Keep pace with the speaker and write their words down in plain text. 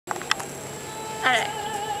Alright.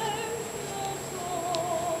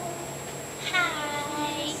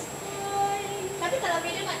 Hai. Tapi kalau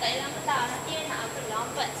video nggak tahu lama tahu nanti nak aku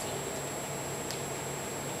lambat sih.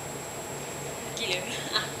 Gila.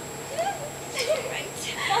 Right.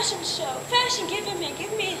 Fashion show. Fashion, give me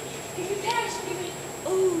fashion,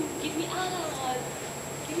 ooh, give me eyes.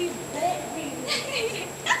 Give me bedroom.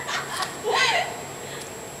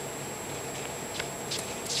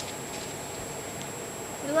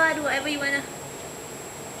 Do whatever you wanna.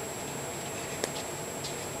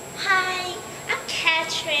 Hi, I'm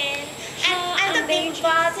Catherine. I'm the big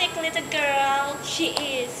boutique little girl. She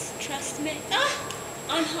is. Trust me. Oh,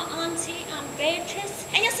 I'm her auntie. I'm Beatrice.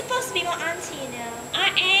 and you're supposed to be my auntie, you know. I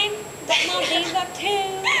am, but my diva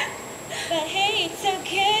too. But hey, it's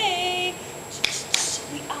okay.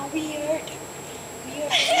 We are weird. We are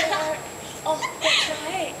weird. Oh, that's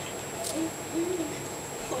right.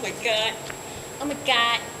 Oh my god. Oh my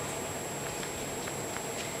god.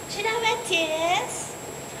 Should I wear this?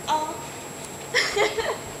 Oh.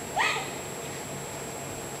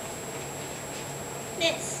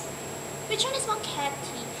 This. Which one is more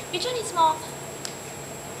catty? Which one is more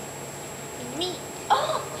me?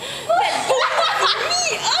 Oh,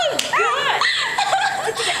 me. Oh god.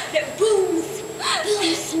 That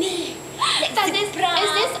booms me. Is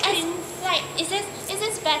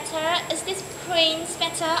this better? Is this prince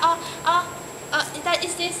better?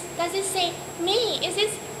 Does it say me? Is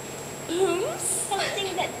this booms?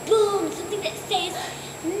 Something that booms, something that says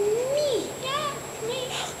me. Yeah, me.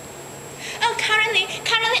 Oh, currently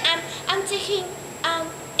I'm taking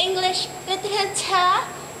English literature.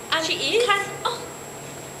 She is?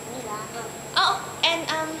 And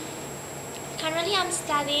currently I'm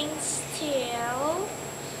studying still.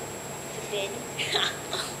 Then.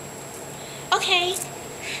 Okay.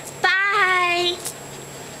 Bye.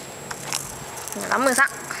 Lắm rồi sao?